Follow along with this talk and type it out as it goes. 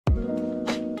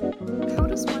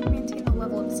does one maintain the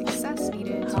level of success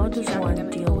needed to How does achieve one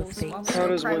academic deal with goals fake while grades? still How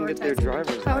does one get their prioritizing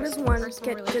driver's How license? does one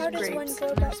get good grades? Go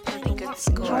about finding good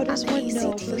score How on does the one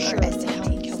know ACT for or sure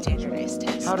SAT standardized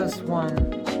test? How does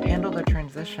one handle the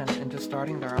transition into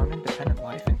starting their own independent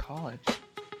life in college?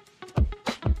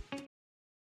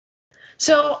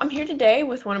 So I'm here today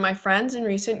with one of my friends and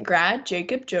recent grad,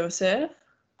 Jacob Joseph.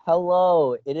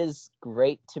 Hello, it is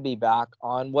great to be back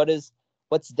on what's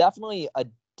definitely a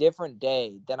different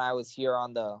day than I was here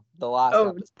on the last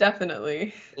episode.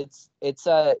 Definitely. It's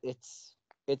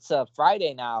a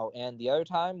Friday now, and the other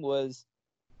time was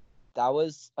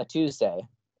a Tuesday.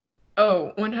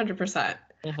 Oh, 100%.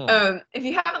 Mm-hmm. If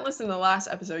you haven't listened to the last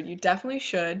episode, you definitely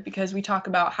should, because we talk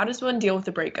about how does one deal with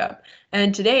a breakup.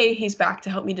 And today he's back to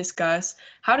help me discuss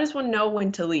how does one know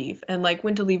when to leave and like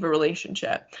when to leave a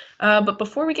relationship. But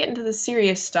before we get into the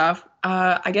serious stuff,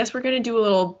 I guess we're going to do a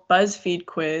little BuzzFeed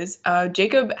quiz.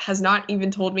 Jacob has not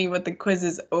even told me what the quiz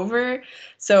is over,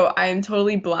 so I am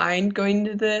totally blind going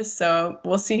into this. So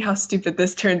we'll see how stupid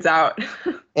this turns out.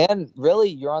 And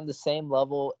really, you're on the same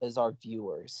level as our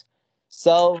viewers.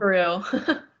 So, For real.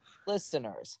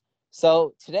 listeners,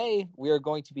 so today we are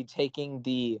going to be taking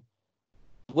the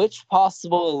which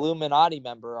possible Illuminati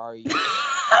member are you?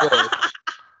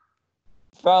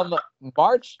 From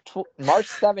March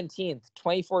 17th,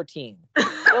 2014.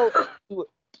 So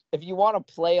if you want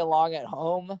to play along at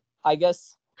home, I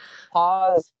guess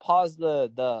pause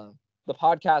the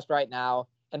podcast right now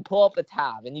and pull up the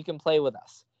tab and you can play with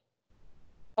us.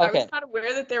 Okay. I was not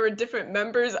aware that there were different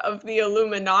members of the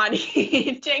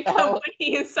Illuminati. Jacob, what are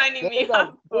you signing me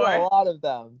up There's a for? lot of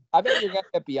them. I bet you're gonna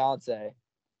get Beyonce.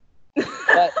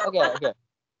 But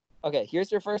okay. Here's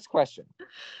your first question.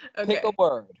 Okay. Pick a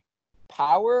word: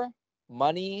 power,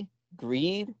 money,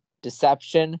 greed,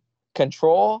 deception,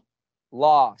 control,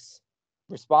 loss,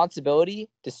 responsibility,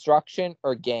 destruction,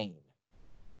 or gain.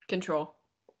 Control.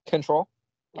 Control.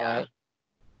 Yeah. All right.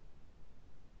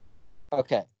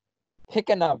 Okay. Pick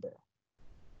a number: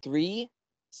 3,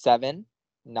 7,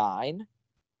 9,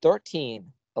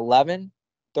 13, 11,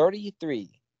 33,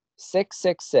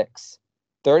 666,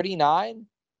 39,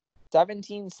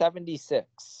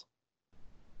 1776.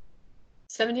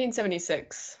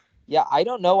 1776. Yeah, I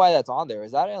don't know why that's on there.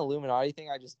 Is that an Illuminati thing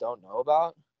I just don't know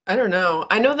about? I don't know.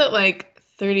 I know that like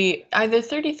either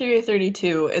 33 or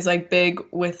 32 is like big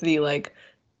with the like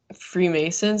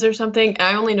Freemasons or something.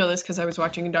 I only know this because I was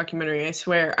watching a documentary. I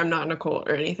swear I'm not in a cult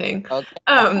or anything. Okay.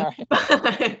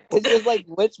 But It's just like,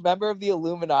 which member of the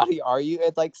Illuminati are you?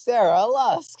 It's like Sarah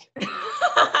Lusk.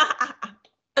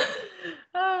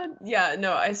 Yeah,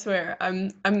 no, I swear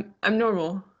I'm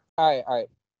normal. All right.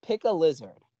 Pick a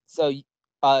lizard. So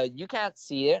you can't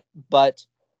see it, but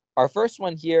our first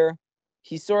one here,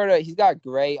 he's got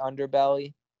gray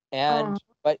underbelly and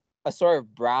but a sort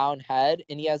of brown head,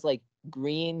 and he has like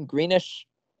greenish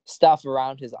stuff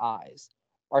around his eyes.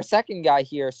 Our second guy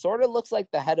here sort of looks like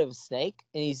the head of a snake,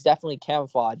 and he's definitely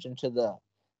camouflaged into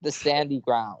the sandy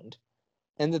ground.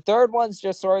 And the third one's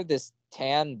just sort of this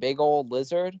tan big old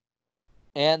lizard.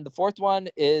 And the fourth one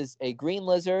is a green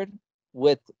lizard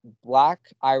with black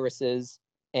irises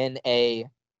and a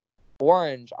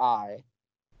orange eye.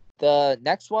 The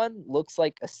next one looks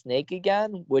like a snake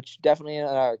again, which definitely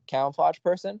a camouflage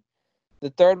person.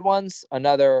 The third one's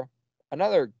another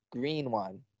green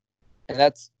one, and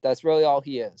that's really all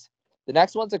he is. The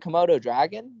next one's a Komodo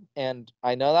dragon, and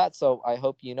I know that, so I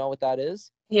hope you know what that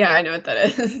is. Yeah, I know what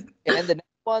that is. And the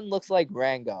next one looks like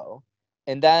Rango.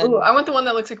 And then Ooh, I want the one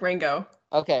that looks like Rango.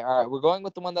 Okay, all right, we're going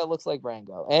with the one that looks like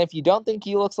Rango. And if you don't think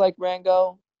he looks like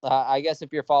Rango, I guess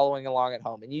if you're following along at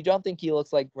home and you don't think he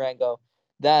looks like Rango,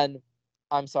 then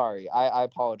I'm sorry. I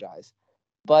apologize.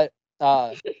 But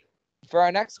for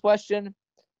our next question,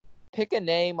 pick a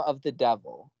name of the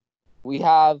devil. We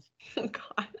have Oh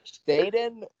gosh.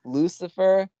 Satan,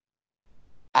 Lucifer,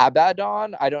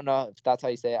 Abaddon. I don't know if that's how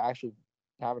you say it. I actually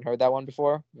haven't heard that one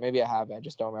before. Maybe I have. I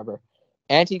just don't remember.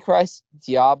 Antichrist,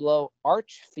 Diablo,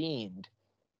 Archfiend,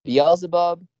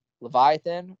 Beelzebub,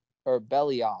 Leviathan, or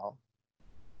Belial.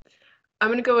 I'm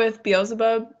gonna go with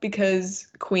Beelzebub because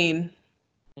Queen.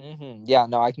 Yeah,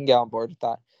 no, I can get on board with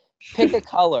that. Pick a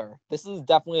color. This is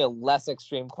definitely a less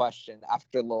extreme question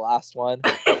after the last one.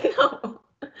 No.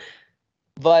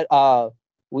 But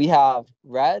we have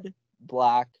red,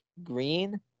 black,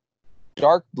 green,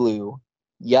 dark blue,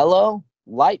 yellow,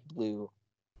 light blue,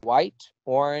 white,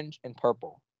 orange, and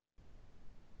purple.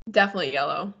 Definitely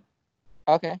yellow.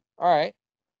 Okay, all right.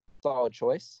 Solid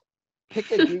choice.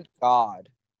 Pick a Greek god.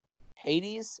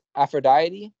 Hades,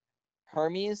 Aphrodite,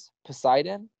 Hermes,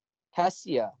 Poseidon,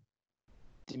 Hestia,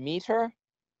 Demeter,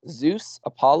 Zeus,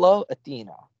 Apollo,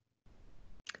 Athena.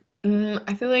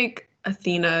 I feel like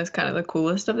Athena is kind of the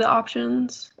coolest of the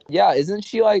options. Yeah, isn't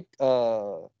she like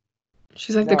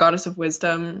She's like the no? goddess of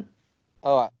wisdom.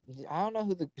 Oh, I don't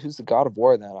know who's the god of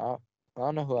war then. I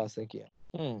don't know who I was thinking.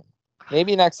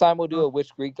 Maybe next time we'll do a which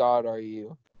Greek god are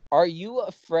you? Are you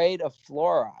afraid of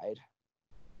fluoride?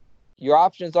 Your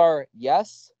options are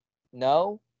yes,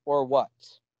 no, or what?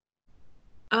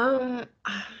 Um,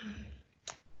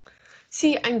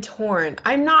 See, I'm torn.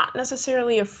 I'm not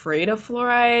necessarily afraid of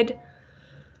fluoride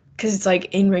because it's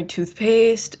like in my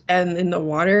toothpaste and in the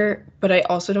water, but I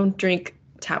also don't drink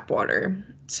tap water.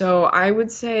 So I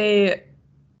would say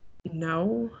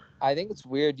no. I think it's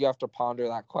weird you have to ponder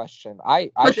that question. I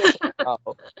just know.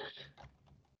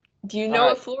 Do you All know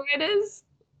right. what fluoride is?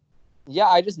 Yeah,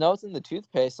 I just know it's in the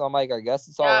toothpaste, so I'm like, I guess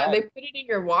it's all Yeah, right. they put it in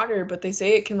your water, but they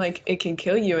say it can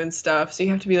kill you and stuff. So you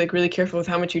have to be like really careful with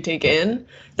how much you take in.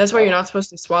 That's why you're Oh, not supposed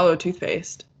to swallow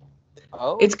toothpaste.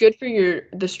 oh, It's good for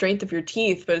the strength of your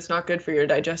teeth, but it's not good for your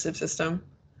digestive system.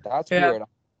 that's Yeah. weird. I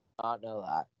did not know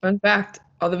that. Fun fact,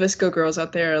 all the Visco girls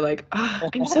out there are like, ah,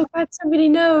 I'm so glad somebody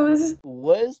knows.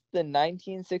 Was the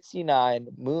 1969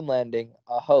 moon landing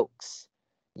a hoax?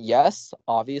 Yes,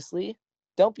 obviously.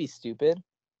 Don't be stupid.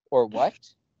 Or what?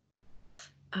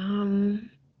 Um,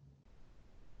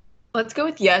 let's go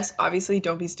with yes, obviously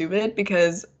don't be stupid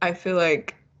because I feel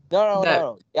like No, no, no, that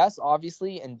no. Yes,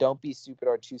 obviously, and don't be stupid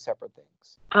are two separate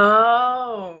things.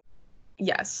 oh,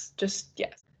 yes, just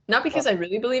yes. Not Uh, because I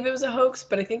really believe it was a hoax,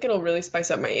 but I think it'll really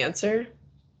spice up my answer.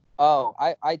 Oh,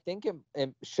 I think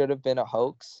it should have been a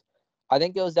hoax. I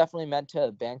think it was definitely meant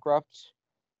to bankrupt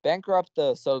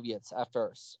the Soviets at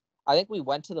first. I think we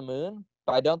went to the moon,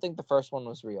 but I don't think the first one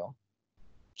was real.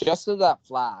 Just to that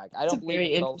flag. I It's a don't believe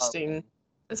very it's alone. interesting,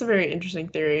 that's a very interesting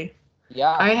theory.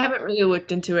 Yeah. I haven't really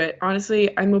looked into it.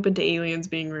 Honestly, I'm open to aliens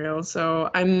being real, so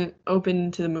I'm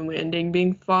open to the moon landing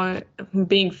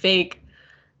being fake.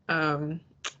 Um,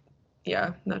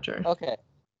 yeah, not sure. Okay.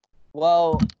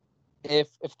 Well, if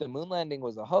the moon landing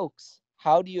was a hoax,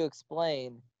 how do you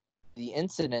explain the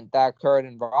incident that occurred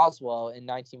in Roswell in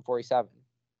 1947?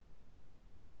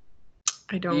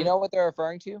 I Do you don't know what they're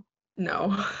referring to?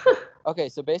 know. Okay,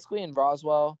 so basically in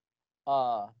Roswell,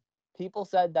 people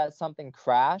said that something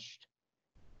crashed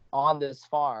on this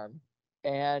farm,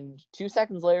 and 2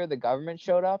 seconds later, the government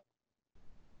showed up,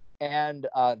 and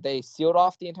they sealed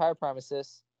off the entire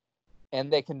premises,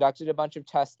 and they conducted a bunch of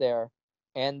tests there,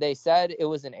 and they said it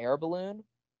was an air balloon.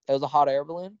 It was a hot air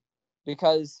balloon,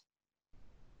 because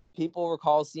people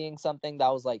recall seeing something that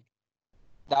was like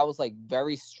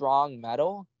very strong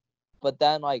metal, but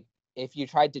then like if you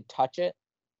tried to touch it,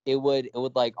 it would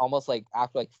like almost like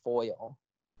act like foil.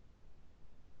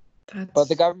 But the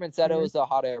That's government said it weird. was a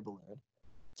hot air balloon.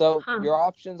 So Huh. your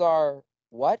options are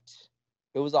what?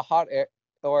 It was a hot air,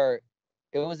 or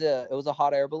it was a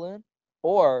hot air balloon,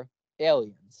 or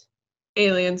aliens.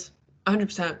 Aliens,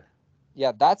 100%.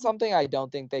 Yeah, that's something I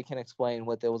don't think they can explain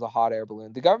with it was a hot air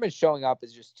balloon. The government showing up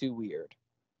is just too weird.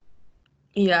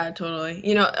 Yeah, totally.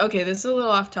 You know, okay, this is a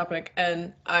little off topic,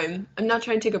 and I'm not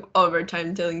trying to take up all of our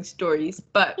time telling stories,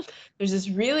 but there's this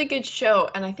really good show,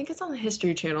 and I think it's on the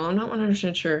History Channel. I'm not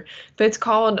 100% sure, but it's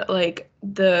called like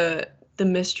the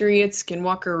Mystery at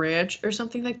Skinwalker Ranch or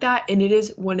something like that, and it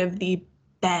is one of the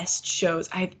best shows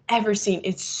I've ever seen.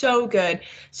 It's so good.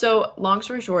 So, long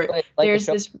story short, Like a there's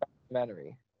show this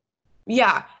documentary.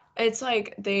 yeah, it's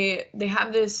like they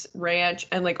have this ranch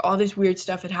and like all this weird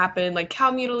stuff had happened, like cow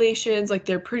mutilations, like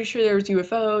they're pretty sure there was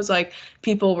UFOs, like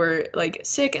people were like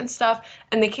sick and stuff,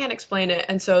 and they can't explain it.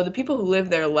 And so the people who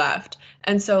live there left.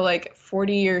 And so like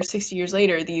 40 or 60 years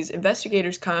later, these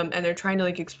investigators come and they're trying to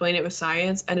like explain it with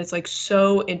science, and it's like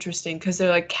so interesting because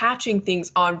they're like catching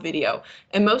things on video.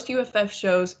 And most UFF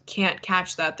shows can't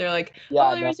catch that. They're like, Yeah,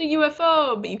 oh, no, there's a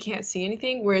UFO, but you can't see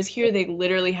anything. Whereas here, they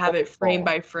literally have it frame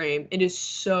by frame. It is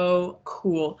so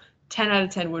cool. 10 out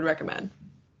of 10 would recommend.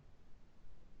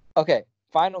 Okay,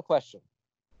 final question.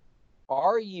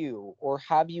 Are you or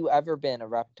have you ever been a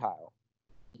reptile?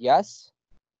 Yes?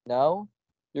 No?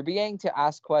 You're beginning to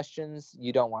ask questions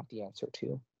you don't want the answer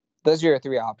to. Those are your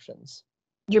three options.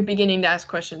 You're beginning to ask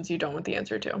questions you don't want the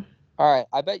answer to. All right,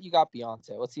 I bet you got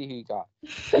Beyonce. Let's see who you got.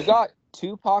 You got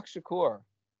Tupac Shakur.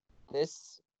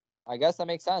 I guess that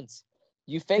makes sense.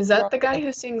 You faked Is your that own the guy death.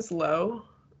 who sings low?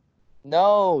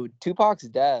 No, Tupac's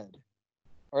dead.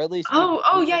 Or at least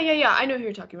Oh, yeah. I know who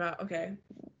you're talking about. Okay.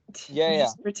 Yeah.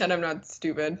 Just pretend I'm not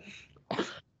stupid.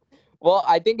 Well,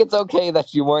 I think it's okay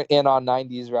that you weren't in on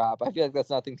 90s rap. I feel like that's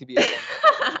nothing to be ashamed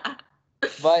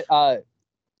of. But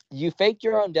you faked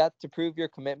your own death to prove your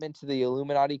commitment to the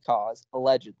Illuminati cause,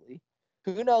 allegedly.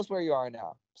 Who knows where you are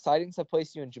now? Sightings have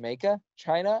placed you in Jamaica,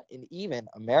 China, and even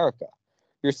America.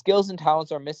 Your skills and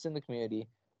talents are missed in the community,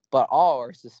 but all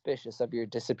are suspicious of your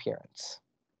disappearance.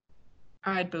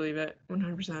 I'd believe it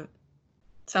 100%.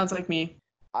 Sounds like me.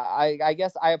 I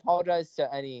guess I apologize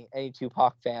to any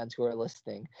Tupac fans who are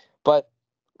listening, but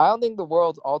I don't think the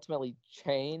world's ultimately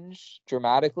changed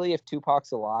dramatically if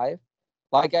Tupac's alive.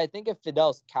 Like, I think if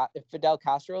Fidel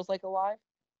Castro's like alive,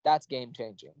 that's game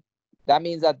changing. That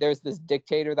means that there's this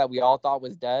dictator that we all thought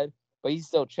was dead, but he's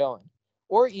still chilling.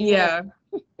 Or even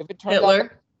if it turns Hitler.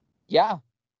 out, yeah,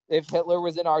 if Hitler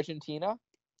was in Argentina,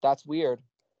 that's weird.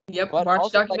 Yep, But watch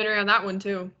also, documentary on that one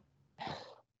too.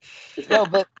 No,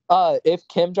 but if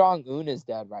Kim Jong-un is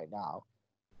dead right now,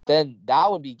 then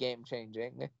that would be game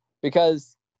changing,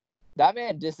 because that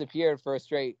man disappeared for a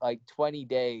straight 20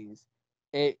 days,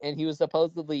 and he was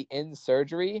supposedly in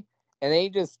surgery, and then he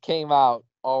just came out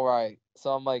all right.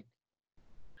 So I'm like,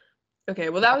 okay,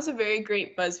 well, that was a very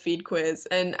great BuzzFeed quiz,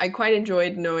 and I quite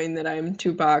enjoyed knowing that I'm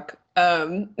Tupac.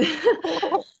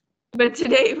 But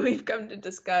today we've come to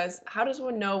discuss how does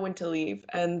one know when to leave,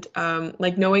 and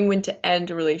knowing when to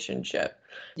end a relationship.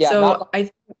 yeah. So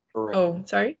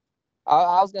sorry.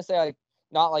 I was gonna say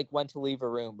not when to leave a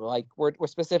room, but we're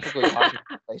specifically talking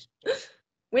about relationships.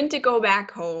 When to go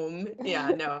back home. Yeah,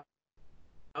 no.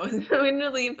 When to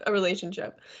leave a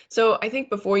relationship. So I think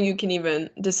before you can even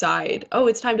decide, oh,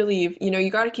 it's time to leave, you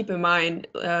got to keep in mind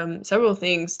several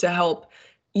things to help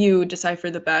you decipher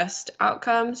the best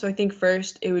outcome. So I think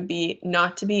first it would be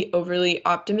not to be overly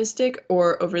optimistic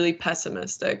or overly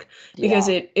pessimistic, because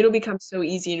it'll become so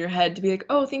easy in your head to be like,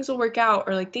 oh, things will work out,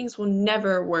 or things will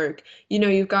never work.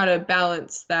 You've got to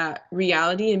balance that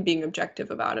reality and being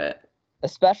objective about it.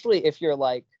 Especially if you're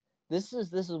this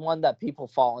is one that people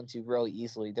fall into really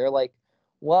easily. They're like,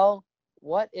 well,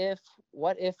 what if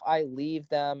I leave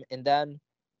them and then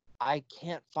I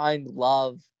can't find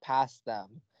love past them?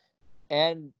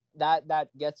 And that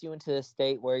gets you into a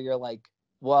state where you're like,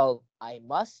 well, I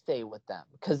must stay with them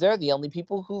because they're the only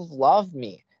people who love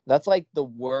me. That's the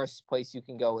worst place you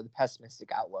can go with a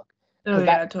pessimistic outlook. Oh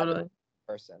yeah, totally.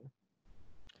 Person.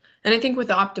 And I think with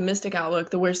the optimistic outlook,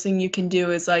 the worst thing you can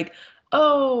do is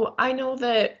oh, I know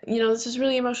that, this is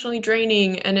really emotionally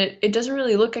draining and it doesn't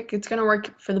really look like it's going to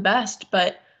work for the best,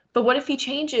 but what if he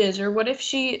changes, or what if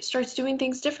she starts doing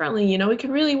things differently? It could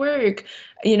really work.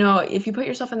 If you put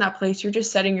yourself in that place, you're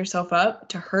just setting yourself up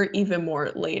to hurt even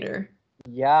more later.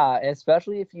 Yeah,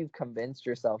 especially if you've convinced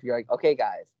yourself. You're like, okay,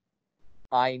 guys,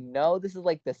 I know this is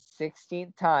the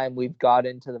 16th time we've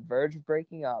gotten to the verge of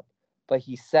breaking up, but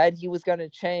he said he was going to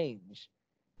change.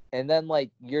 And then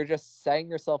you're just setting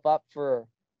yourself up for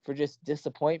just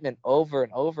disappointment over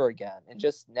and over again, and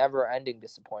just never ending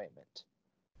disappointment.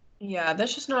 Yeah,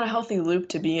 that's just not a healthy loop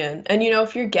to be in. And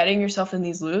if you're getting yourself in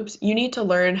these loops, you need to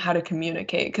learn how to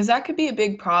communicate, because that could be a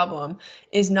big problem,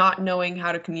 is not knowing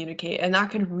how to communicate, and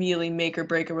that could really make or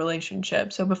break a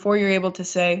relationship. So before you're able to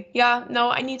say, yeah,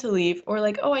 no, I need to leave, or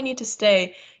oh, I need to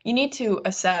stay, you need to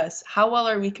assess, how well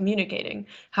are we communicating?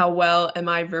 How well am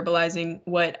I verbalizing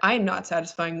what I'm not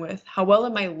satisfying with? How well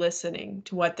am I listening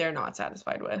to what they're not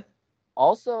satisfied with?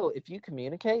 Also, if you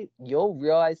communicate, you'll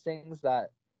realize things that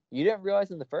you didn't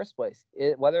realize in the first place,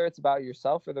 whether it's about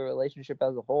yourself or the relationship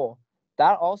as a whole.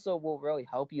 That also will really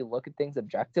help you look at things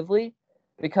objectively,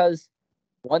 because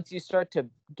once you start to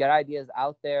get ideas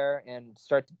out there and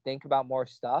start to think about more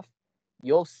stuff,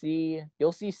 you'll see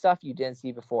stuff you didn't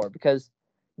see before, because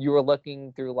you were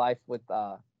looking through life with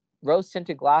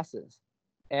rose-tinted glasses.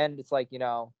 And it's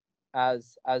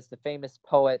as the famous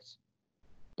poet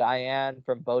Diane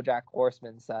from BoJack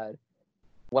Horseman said,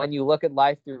 when you look at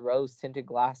life through rose-tinted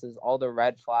glasses, all the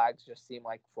red flags just seem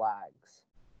like flags.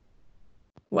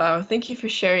 Wow, thank you for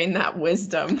sharing that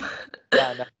wisdom.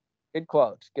 Yeah, no, good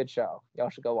quote. Good show. Y'all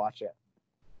should go watch it.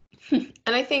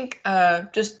 And I think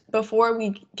just before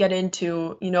we get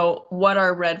into, what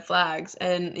are red flags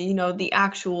and, the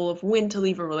actual of when to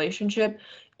leave a relationship,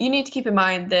 you need to keep in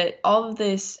mind that all of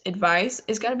this advice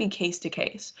is going to be case to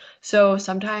case. So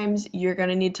sometimes you're going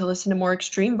to need to listen to more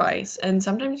extreme advice, and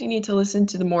sometimes you need to listen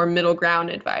to the more middle ground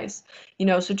advice.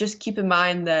 So just keep in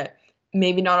mind that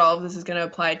maybe not all of this is going to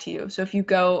apply to you. So if you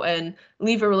go and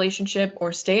leave a relationship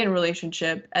or stay in a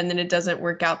relationship and then it doesn't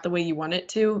work out the way you want it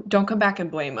to, don't come back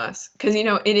and blame us, because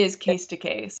it is case to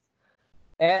case.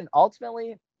 And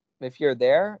ultimately, if you're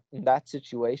there in that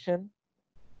situation,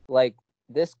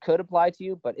 this could apply to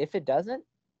you, but if it doesn't,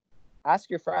 ask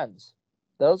your friends.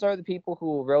 Those are the people who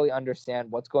will really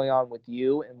understand what's going on with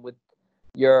you and with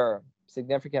your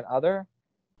significant other,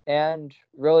 and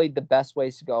really the best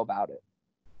ways to go about it.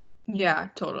 Yeah,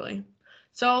 totally.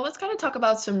 So let's kind of talk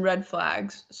about some red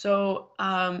flags. So,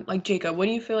 Jacob, what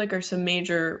do you feel like are some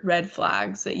major red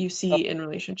flags that you see in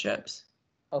relationships?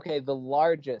 Okay, the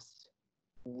largest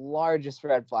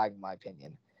red flag, in my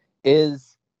opinion,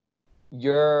 is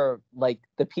the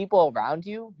people around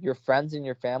you, your friends and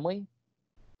your family,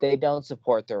 they don't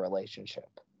support their relationship.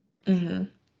 Mm-hmm.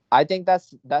 I think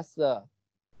that's the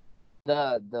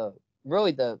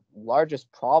really the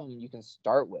largest problem you can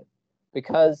start with,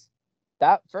 because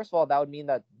that, first of all, that would mean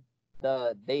that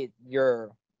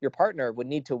your partner would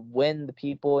need to win the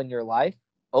people in your life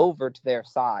over to their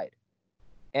side.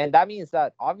 And that means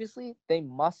that obviously they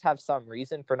must have some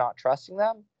reason for not trusting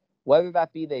them, whether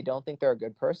that be they don't think they're a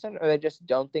good person or they just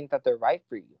don't think that they're right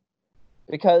for you.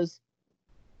 Because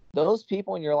those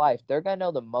people in your life, they're going to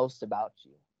know the most about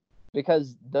you,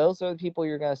 because those are the people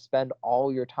you're going to spend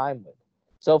all your time with.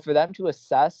 So for them to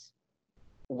assess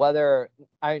whether,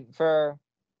 for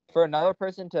another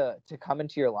person to come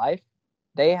into your life,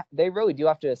 they really do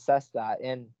have to assess that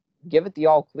and give it the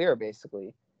all clear,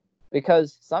 basically.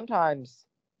 Because sometimes,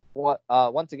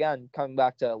 once again, coming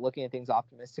back to looking at things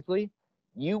optimistically,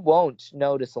 you won't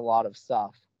notice a lot of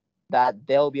stuff that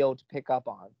they'll be able to pick up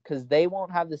on, because they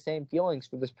won't have the same feelings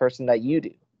for this person that you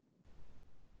do.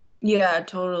 Yeah,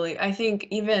 totally. I think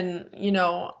even,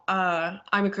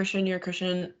 I'm a Christian, you're a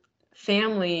Christian.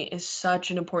 Family is such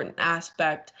an important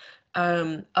aspect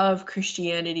of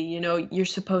Christianity. You're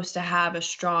supposed to have a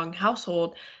strong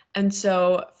household. And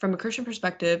so, from a Christian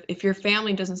perspective, if your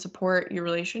family doesn't support your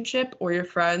relationship or your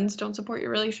friends don't support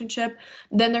your relationship,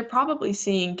 then they're probably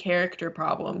seeing character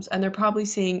problems and they're probably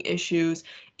seeing issues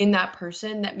in that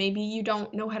person that maybe you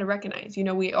don't know how to recognize.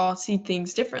 We all see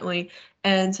things differently.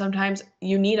 And sometimes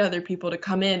you need other people to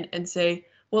come in and say,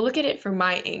 well, look at it from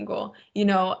my angle,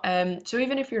 so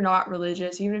even if you're not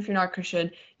religious, even if you're not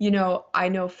Christian, I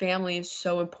know family is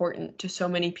so important to so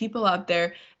many people out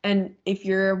there. And if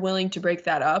you're willing to break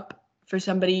that up for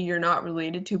somebody you're not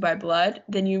related to by blood,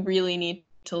 then you really need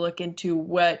to look into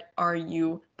what are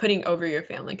you putting over your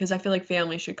family, because I feel like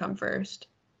family should come first.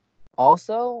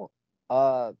 Also,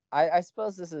 I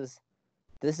suppose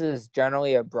this is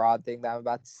generally a broad thing that I'm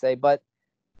about to say, but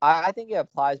I think it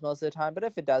applies most of the time. But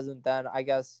if it doesn't, then I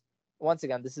guess, once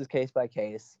again, this is case by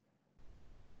case.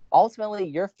 Ultimately,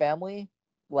 your family,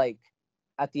 like,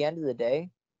 at the end of the day,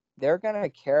 they're gonna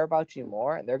care about you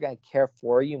more and they're gonna care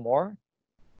for you more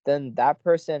than that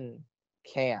person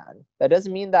can. That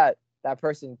doesn't mean that that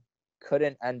person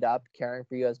couldn't end up caring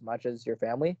for you as much as your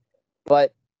family,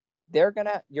 but your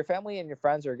family and your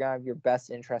friends are gonna have your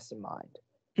best interest in mind.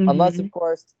 Unless, Mm-hmm. of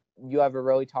course, you have a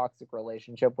really toxic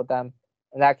relationship with them.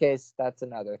 In that case, that's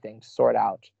another thing to sort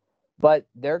out. But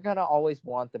they're gonna always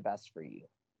want the best for you.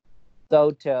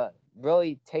 So to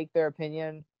really take their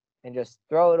opinion and just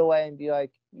throw it away and be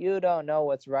like, you don't know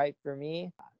what's right for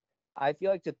me, I feel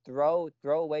like to throw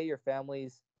away your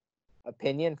family's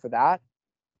opinion for that,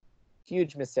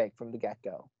 huge mistake from the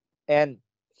get-go. And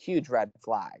huge red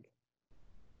flag.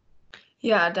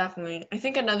 Yeah, definitely. I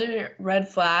think another red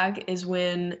flag is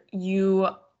when you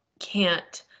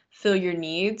can't fill your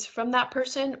needs from that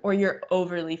person, or you're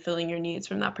overly filling your needs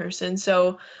from that person.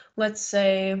 So let's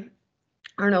say,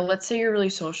 I don't know, let's say you're really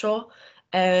social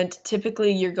and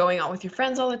typically you're going out with your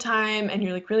friends all the time and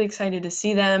you're like really excited to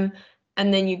see them.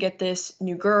 And then you get this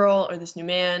new girl or this new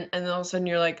man, and then all of a sudden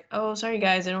you're like, oh, sorry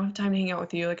guys, I don't have time to hang out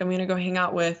with you. Like, I'm gonna go hang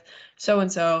out with so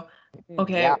and so.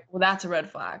 Okay, Yeah. well, that's a red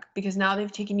flag because now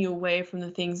they've taken you away from the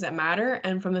things that matter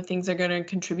and from the things that are going to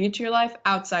contribute to your life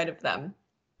outside of them.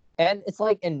 And it's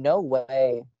like, in no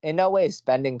way is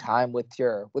spending time with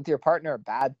your partner a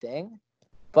bad thing.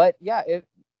 But yeah,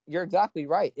 you're exactly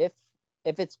right. If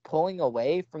it's pulling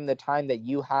away from the time that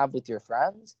you have with your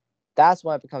friends, that's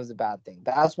when it becomes a bad thing.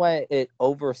 That's when it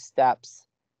oversteps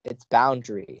its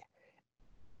boundary.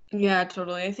 Yeah,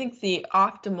 totally. I think the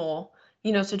optimal,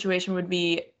 situation would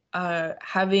be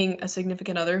having a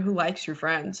significant other who likes your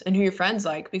friends and who your friends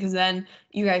like, because then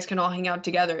you guys can all hang out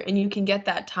together and you can get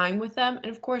that time with them.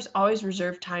 And of course, always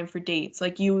reserve time for dates.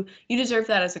 Like you deserve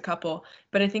that as a couple.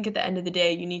 But I think at the end of the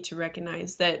day, you need to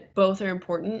recognize that both are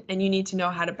important and you need to know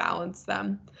how to balance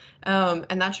them.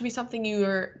 And that should be something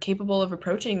you're capable of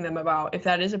approaching them about if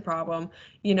that is a problem,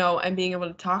 and being able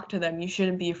to talk to them. You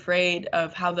shouldn't be afraid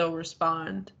of how they'll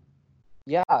respond.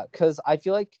 Yeah, because I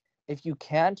feel like if you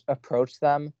can't approach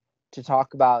them to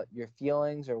talk about your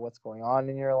feelings or what's going on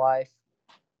in your life,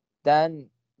 then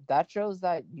that shows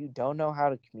that you don't know how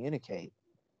to communicate.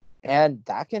 And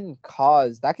that can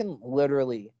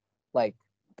literally, like,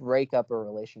 break up a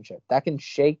relationship. That can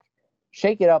shake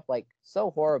it up, like,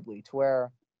 so horribly to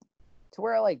where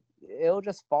like it'll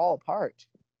just fall apart.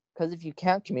 Because if you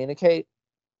can't communicate,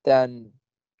 then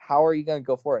how are you going to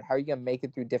go forward? How are you going to make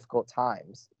it through difficult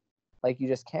times? Like, you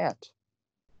just can't.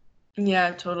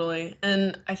 Yeah, totally.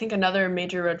 And I think another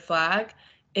major red flag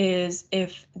is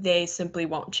if they simply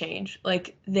won't change.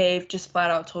 Like they've just flat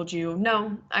out told you,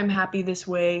 no, I'm happy this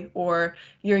way, or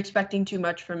you're expecting too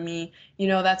much from me.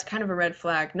 That's kind of a red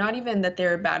flag. Not even that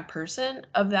they're a bad person,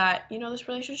 of that, this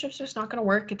relationship's just not going to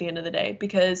work at the end of the day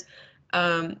because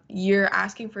you're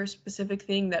asking for a specific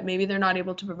thing that maybe they're not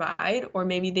able to provide, or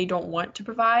maybe they don't want to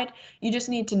provide. You just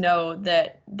need to know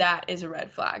that that is a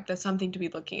red flag. That's something to be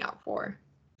looking out for.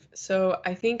 So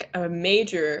I think a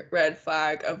major red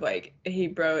flag of like, hey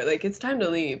bro, like it's time to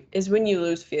leave is when you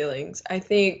lose feelings. I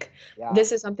think Yeah.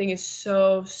 this is something is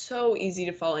so easy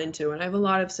to fall into, and I have a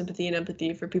lot of sympathy and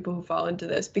empathy for people who fall into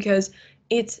this because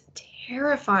it's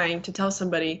terrifying to tell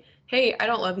somebody, hey, I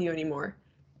don't love you anymore.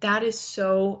 That is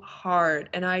so hard,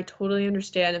 and I totally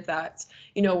understand if that's,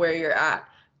 where you're at.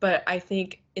 But I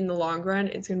think in the long run,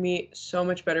 it's going to be so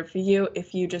much better for you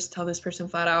if you just tell this person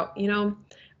flat out,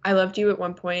 I loved you at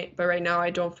one point, but right now I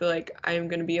don't feel like I'm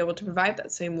going to be able to provide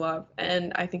that same love.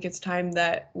 And I think it's time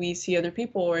that we see other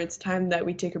people, or it's time that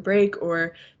we take a break,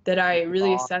 or that I Move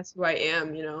really on. assess who I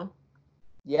am.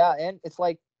 Yeah, and it's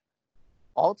like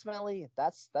ultimately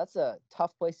that's a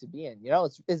tough place to be in.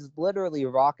 It's literally a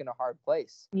rock and a hard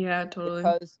place Yeah, totally.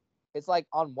 because it's like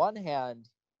on one hand,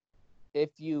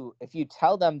 if you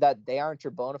tell them that they aren't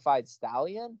your bona fide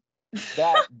stallion,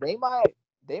 that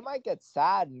they might get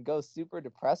sad and go super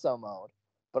depresso mode.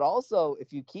 But also,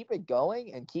 if you keep it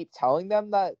going and keep telling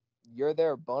them that you're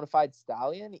their bona fide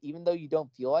stallion, even though you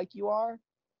don't feel like you are,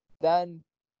 then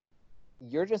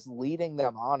you're just leading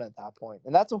them on at that point.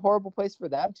 And that's a horrible place for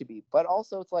them to be. But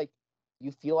also, it's like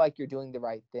you feel like you're doing the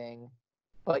right thing.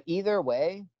 But either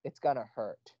way, it's going to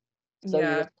hurt. So you're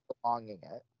Yeah. just prolonging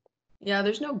it. Yeah,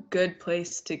 there's no good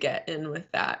place to get in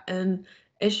with that. And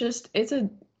it's a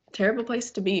terrible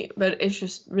place to be, but it's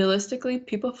just realistically,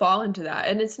 people fall into that.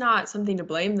 And it's not something to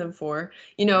blame them for.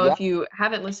 Yeah. If you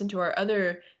haven't listened to our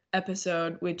other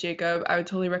episode with Jacob, I would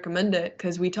totally recommend it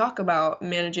because we talk about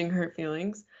managing hurt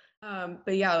feelings.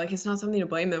 But yeah, like it's not something to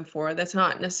blame them for. That's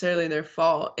not necessarily their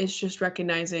fault. It's just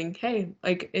recognizing, hey,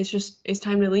 like it's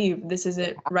time to leave. This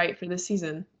isn't right for this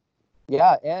season.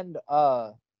 Yeah. And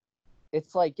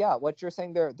it's like, yeah, what you're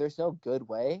saying there's no good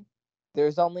way.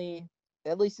 There's only,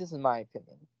 at least this is my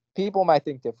opinion. People might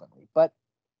think differently, but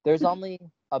there's only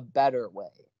a better way.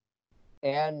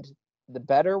 And the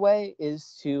better way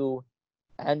is to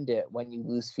end it when you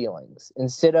lose feelings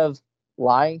instead of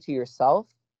lying to yourself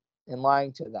and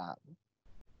lying to them.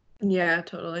 Yeah,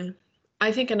 totally.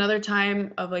 I think another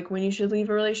time of like when you should leave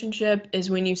a relationship is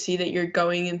when you see that you're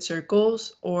going in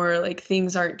circles or like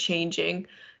things aren't changing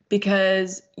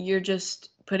because you're just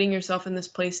putting yourself in this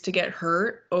place to get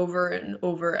hurt over and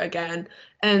over again.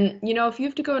 And if you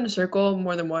have to go in a circle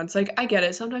more than once, like I get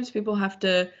it. Sometimes people have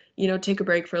to, take a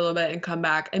break for a little bit and come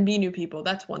back and be new people.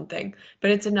 That's one thing.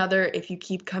 But it's another if you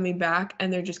keep coming back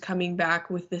and they're just coming back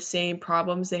with the same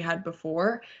problems they had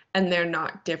before and they're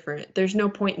not different. There's no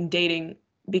point in dating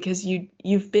because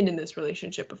you've been in this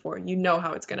relationship before. You know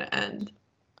how it's going to end.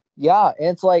 Yeah, and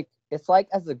it's like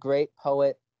as the great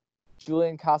poet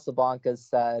Julian Casablancas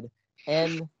said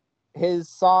in his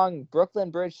song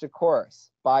Brooklyn Bridge to Chorus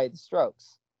by The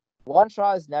Strokes. One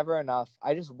shot is never enough.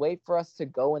 I just wait for us to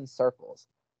go in circles.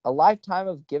 A lifetime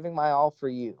of giving my all for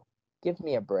you. Give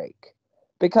me a break.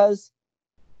 Because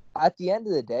at the end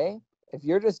of the day, if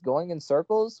you're just going in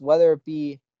circles, whether it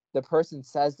be the person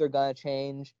says they're going to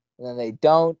change and then they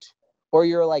don't, or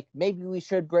you're like, maybe we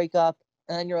should break up,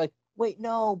 and then you're like, wait,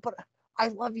 no, but I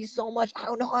love you so much. I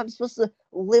don't know how I'm supposed to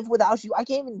live without you. I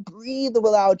can't even breathe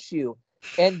without you.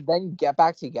 And then get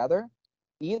back together.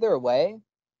 Either way,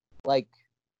 like,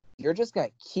 you're just going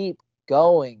to keep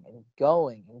going and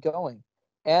going and going.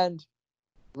 And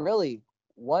really,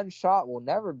 one shot will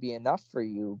never be enough for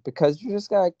you because you're just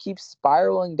going to keep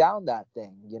spiraling down that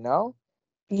thing?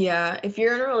 Yeah, if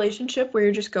you're in a relationship where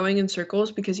you're just going in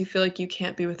circles because you feel like you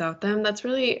can't be without them, that's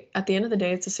really, at the end of the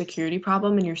day, it's a security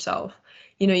problem in yourself.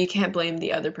 You can't blame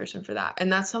the other person for that.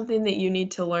 And that's something that you need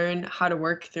to learn how to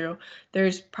work through.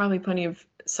 There's probably plenty of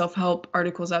self-help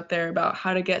articles out there about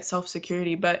how to get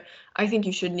self-security, but I think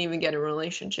you shouldn't even get a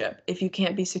relationship if you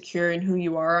can't be secure in who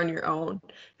you are on your own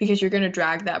because you're going to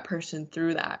drag that person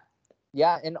through that.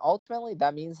 Yeah, and ultimately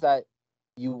that means that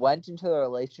you went into the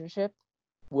relationship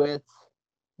with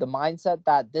the mindset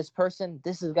that this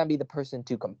is gonna be the person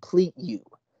to complete you.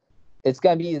 It's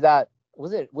gonna be that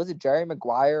was it Jerry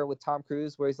Maguire with Tom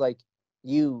Cruise where he's like,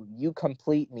 you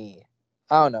complete me.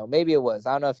 I don't know, maybe it was.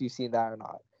 I don't know if you've seen that or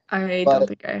not. I don't But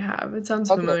think I have. It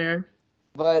sounds okay, familiar.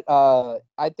 but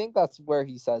I think that's where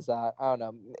he says that. I don't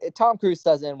know. Tom Cruise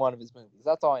says it in one of his movies.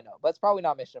 That's all I know. But it's probably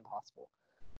not Mission Impossible.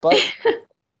 But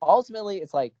ultimately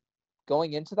it's like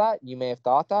going into that, you may have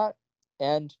thought that,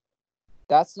 and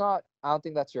that's not, I don't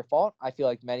think that's your fault. I feel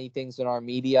like many things in our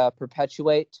media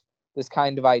perpetuate this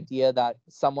kind of idea that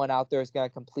someone out there is going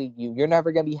to complete you. You're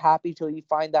never going to be happy till you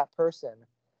find that person.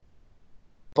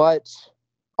 But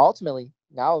ultimately,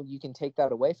 now you can take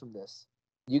that away from this.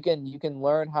 You can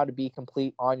learn how to be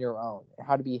complete on your own, and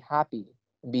how to be happy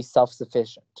and be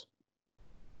self-sufficient.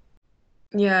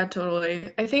 Yeah,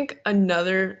 totally. I think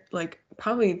another, like,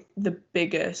 probably the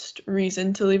biggest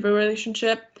reason to leave a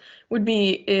relationship would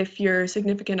be if your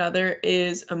significant other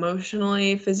is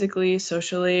emotionally, physically,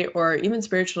 socially, or even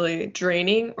spiritually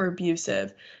draining or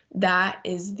abusive. That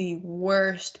is the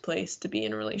worst place to be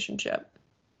in a relationship.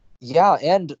 Yeah,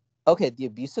 and okay, the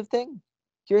abusive thing.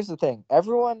 Here's the thing: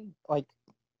 everyone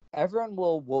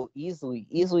will easily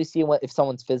see if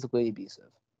someone's physically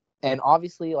abusive, and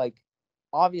obviously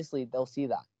they'll see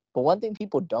that. But one thing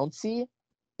people don't see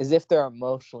is if they're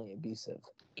emotionally abusive.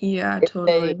 Yeah, If they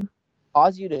totally.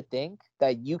 cause you to think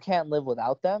that you can't live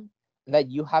without them and that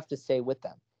you have to stay with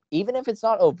them, even if it's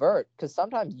not overt, because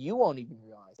sometimes you won't even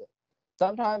realize it.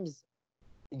 Sometimes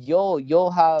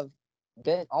you'll have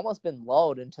been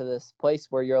lulled into this place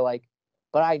where you're like,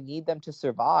 but I need them to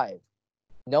survive.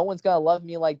 No one's gonna love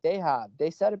me like they have.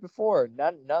 They said it before.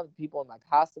 None of the people in my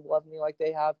past have loved me like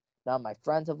they have. None of my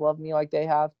friends have loved me like they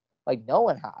have. Like no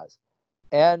one has.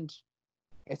 And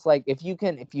it's like if you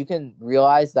can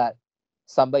realize that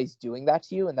somebody's doing that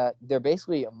to you and that they're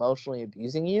basically emotionally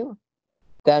abusing you,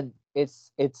 then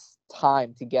it's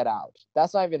time to get out.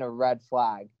 That's not even a red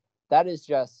flag. That is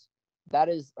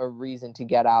a reason to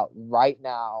get out right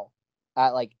now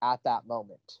at that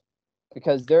moment,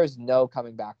 because there's no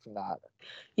coming back from that.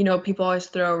 You know, people always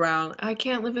throw around, I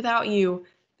can't live without you.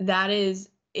 That is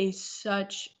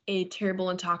such a terrible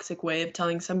and toxic way of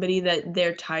telling somebody that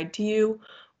they're tied to you,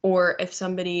 or if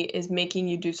somebody is making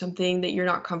you do something that you're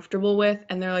not comfortable with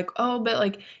and they're like, "Oh, but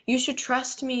like you should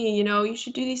trust me, you know, you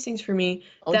should do these things for me."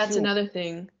 Don't That's you another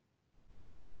thing.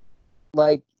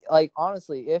 like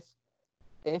honestly,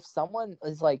 if someone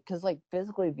is like, because like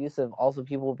physically abusive, also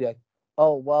people will be like,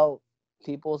 oh well,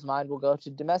 people's mind will go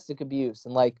to domestic abuse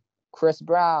and like Chris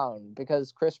Brown,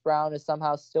 because Chris Brown is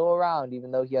somehow still around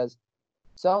even though he has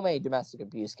so many domestic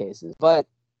abuse cases. But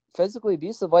physically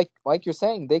abusive, like you're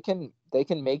saying, they can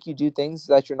make you do things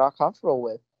that you're not comfortable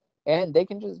with, and they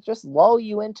can just lull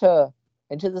you into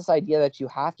this idea that you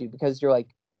have to, because you're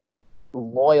like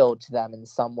loyal to them in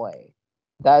some way.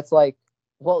 That's like,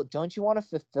 well, don't you want to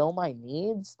fulfill my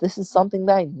needs? This is something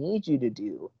that I need you to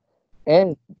do.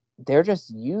 And they're just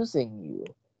using you.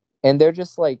 And they're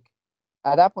just like,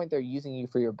 at that point they're using you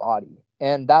for your body.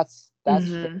 And that's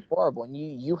just Mhm. horrible. And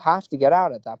you have to get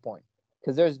out at that point.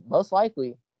 Because there's most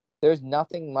likely there's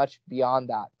nothing much beyond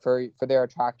that for their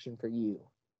attraction for you.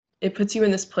 It puts you in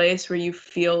this place where you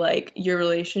feel like your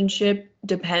relationship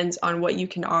depends on what you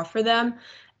can offer them.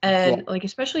 Yeah. And like,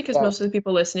 especially because Yeah. most of the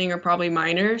people listening are probably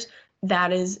minors,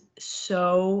 that is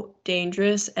so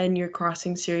dangerous and you're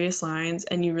crossing serious lines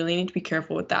and you really need to be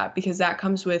careful with that because that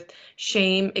comes with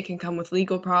shame. It can come with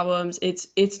legal problems.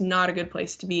 It's not a good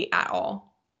place to be at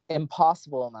all.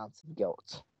 Impossible amounts of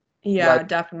guilt. Yeah, Like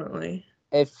definitely.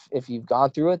 if you've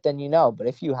gone through it, then you know. But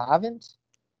if you haven't,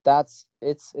 it's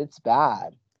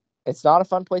bad. It's not a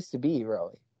fun place to be,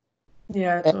 really.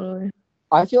 Yeah, And totally.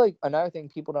 I feel like another thing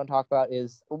people don't talk about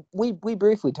is, we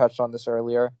briefly touched on this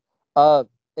earlier. Uh,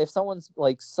 if someone's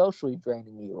like socially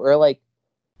draining you, or like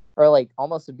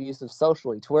almost abusive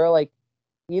socially, to where like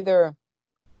either,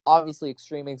 obviously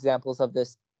extreme examples of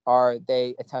this are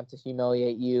they attempt to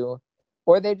humiliate you,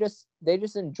 or they just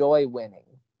enjoy winning.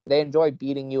 They enjoy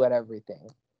beating you at everything,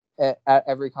 at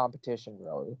every competition,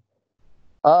 really.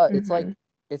 It's like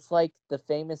Hmm. the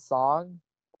famous song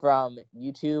from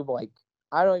YouTube, like,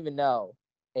 I don't even know,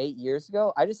 8 years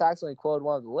ago. I just accidentally quoted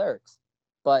one of the lyrics,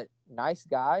 but "Nice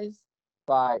Guys"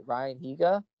 by Ryan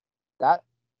Higa, that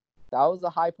that was a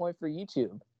high point for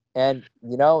YouTube. And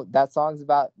that song's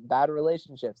about bad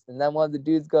relationships. And then one of the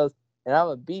dudes goes, "And I'm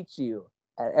gonna beat you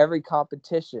at every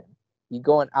competition. You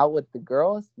going out with the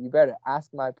girls? You better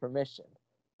ask my permission.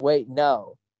 Wait,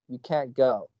 no, you can't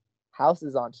go. House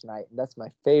is on tonight, and that's my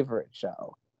favorite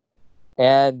show."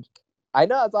 And I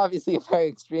know it's obviously a very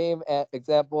extreme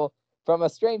example from a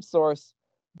strange source,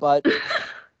 but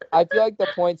I feel like the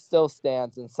point still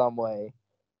stands in some way.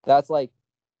 That's like,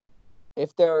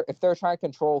 if they're trying to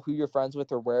control who you're friends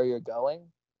with or where you're going,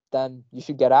 then you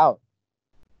should get out.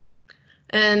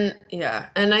 And yeah,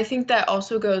 and I think that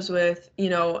also goes with,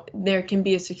 there can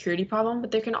be a security problem,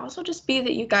 but there can also just be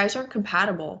that you guys aren't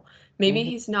compatible. Maybe Hmm.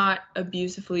 he's not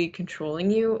abusively controlling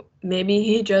you. Maybe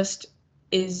he just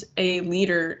is a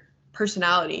leader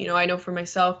personality. You know, I know for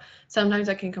myself, sometimes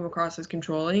I can come across as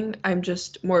controlling. I'm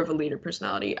just more of a leader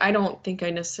personality. I don't think I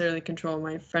necessarily control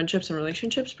my friendships and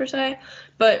relationships per se,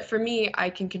 but for me, I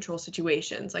can control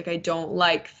situations. Like I don't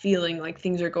like feeling like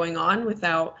things are going on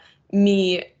without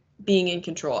me being in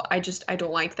control. I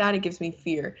don't like that. It gives me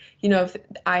fear. You know, if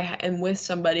I am with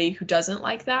somebody who doesn't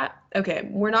like that, okay,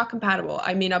 we're not compatible.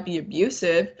 I may not be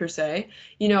abusive per se.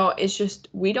 You know, it's just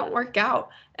we don't work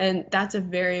out. And that's a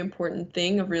very important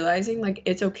thing of realizing like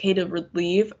it's okay to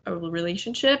leave a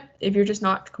relationship if you're just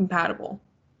not compatible.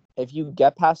 If you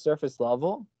get past surface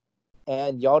level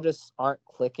and y'all just aren't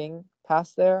clicking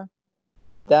past there,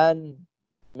 then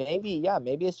maybe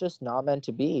it's just not meant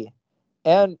to be.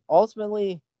 And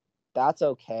ultimately, that's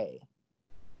okay.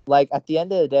 Like at the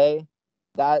end of the day,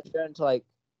 that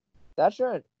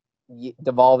shouldn't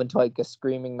devolve into like a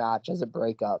screaming match as a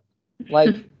breakup.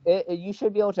 Like you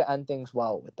should be able to end things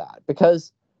well with that,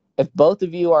 because if both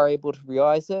of you are able to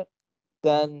realize it,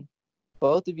 then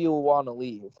both of you will want to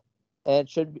leave, and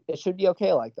it should be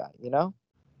okay like that, you know.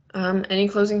 Any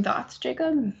closing thoughts,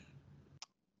 Jacob?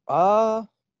 I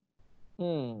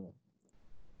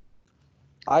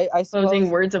Closing suppose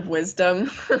words of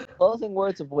wisdom. closing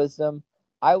words of wisdom.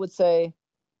 I would say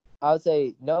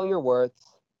know your worth,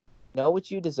 know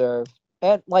what you deserve,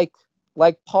 and like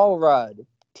Paul Rudd,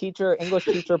 English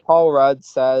teacher Paul Rudd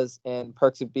says in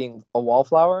Perks of Being a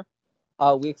Wallflower,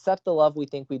 we accept the love we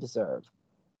think we deserve.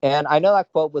 And I know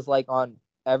that quote was like on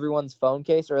everyone's phone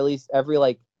case, or at least every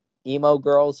like emo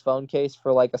girl's phone case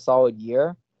for like a solid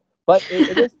year. But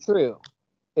it is true.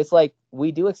 It's like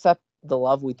we do accept the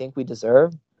love we think we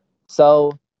deserve.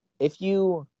 So if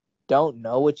you don't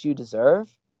know what you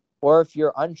deserve, or if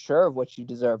you're unsure of what you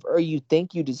deserve, or you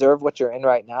think you deserve what you're in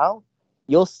right now,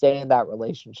 you'll stay in that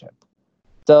relationship.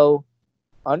 So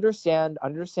understand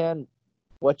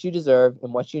what you deserve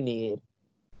and what you need,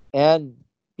 and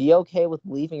be okay with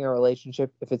leaving a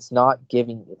relationship if it's not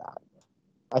giving you that.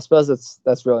 I suppose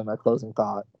that's really my closing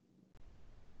thought.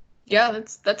 Yeah,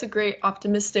 that's a great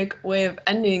optimistic way of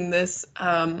ending this.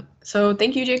 So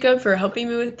thank you, Jacob, for helping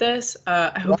me with this.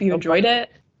 I hope you enjoyed it.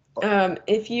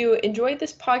 If you enjoyed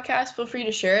this podcast, feel free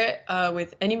to share it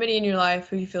with anybody in your life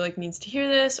who you feel like needs to hear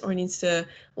this or needs to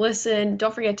listen.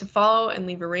 Don't forget to follow and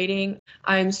leave a rating.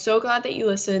 I'm so glad that you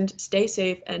listened. Stay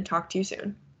safe and talk to you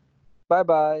soon.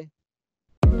 Bye-bye.